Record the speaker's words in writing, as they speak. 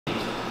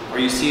or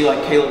you see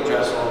like Caleb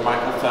Dressel or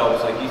Michael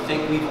Phelps, like you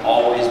think we've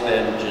always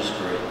been just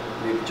great.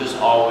 We've just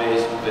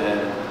always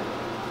been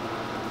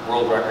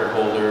world record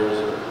holders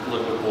or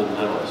Olympic gold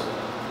medalists.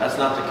 That's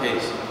not the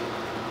case.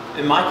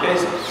 In my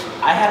case,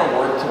 I had to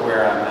work to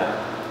where I'm at.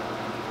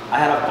 I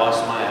had to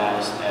bust my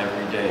ass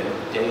every day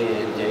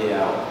in, day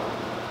out,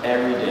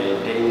 every day,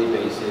 daily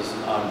basis,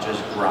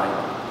 just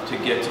grinding to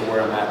get to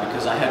where I'm at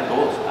because I had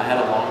goals. I had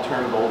a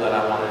long-term goal that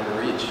I wanted to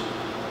reach.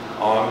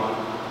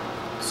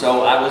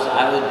 So I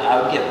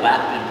would get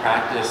lapped in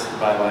practice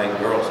by like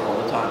girls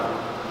all the time.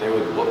 They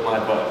would whoop my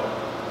butt,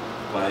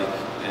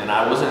 and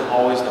I wasn't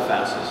always the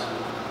fastest.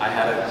 I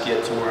had to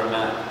get to where I'm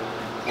at.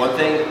 One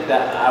thing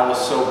that I was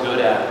so good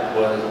at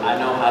was I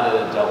know how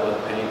to deal with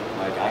pain.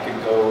 Like I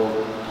could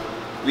go,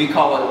 we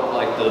call it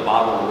like the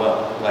bottom of the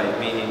well, like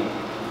meaning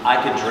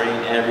I could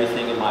drain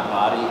everything in my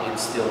body and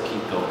still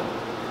keep going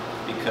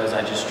because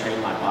I just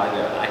trained my body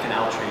that I can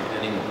out-train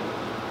anyone.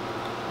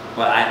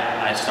 But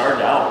I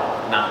started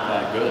out not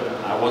that good.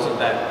 I wasn't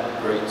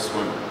that great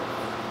swimmer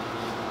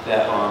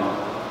that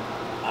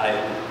I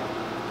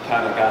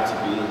kind of got to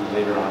be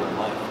later on in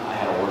life. I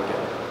had to work at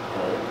it,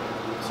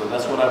 right? So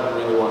that's what I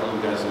really want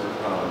you guys to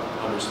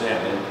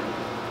understand. And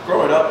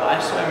growing up, I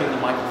swam in the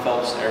Michael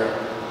Phelps era.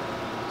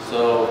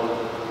 So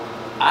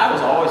I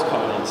was always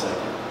coming in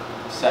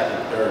second,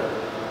 third.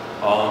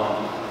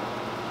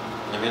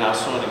 I mean, I was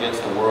swimming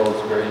against the world's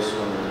greatest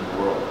swimmer in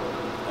the world.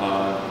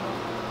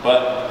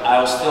 But I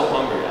was still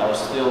hungry, I was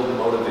still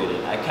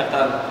motivated. I kept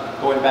on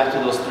going back to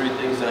those three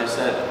things that I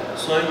said.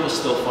 Swimming was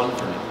still fun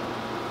for me.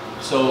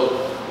 So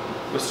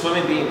with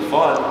swimming being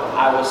fun,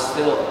 I was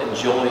still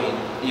enjoying,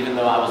 even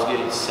though I was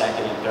getting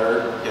second and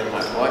third, getting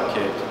my butt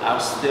kicked, I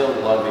was still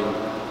loving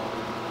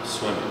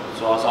swimming.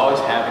 So I was always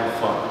having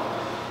fun.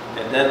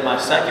 And then my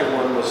second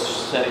one was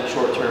setting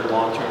short-term,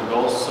 long-term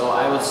goals. So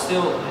I was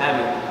still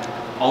having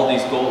all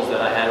these goals that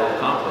I had to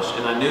accomplish.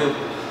 And I knew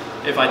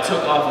if I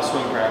took off a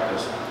swim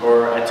practice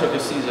or I took a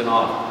season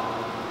off,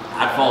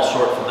 I'd fall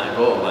short from that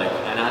goal.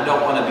 And I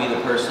don't want to be the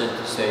person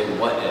to say,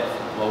 what if?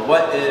 Well,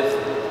 what if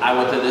I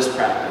went to this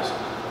practice?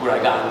 Would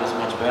I gotten this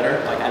much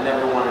better? I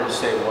never wanted to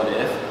say what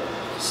if.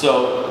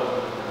 So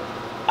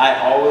I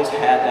always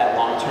had that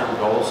long-term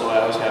goal, so I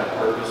always had a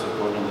purpose of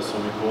going to the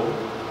swimming pool.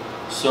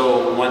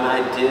 So when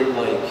I did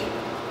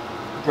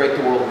break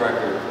the world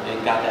record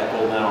and got that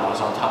gold medal, I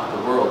was on top of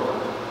the world.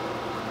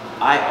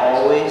 I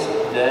always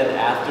then,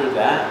 after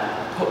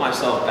that, put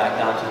myself back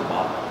down to the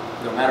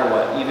bottom, no matter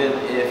what. Even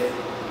if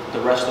the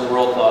rest of the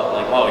world thought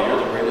oh, you're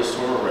the greatest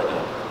swimmer right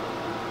now.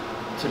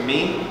 To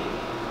me,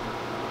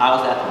 I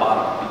was at the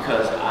bottom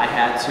because I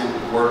had to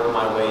work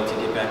my way to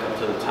get back up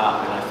to the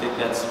top. And I think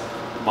that's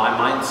my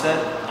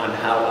mindset on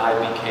how I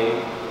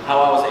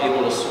was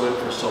able to swim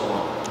for so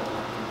long.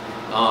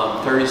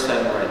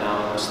 37 right now,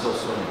 and I'm still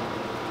swimming.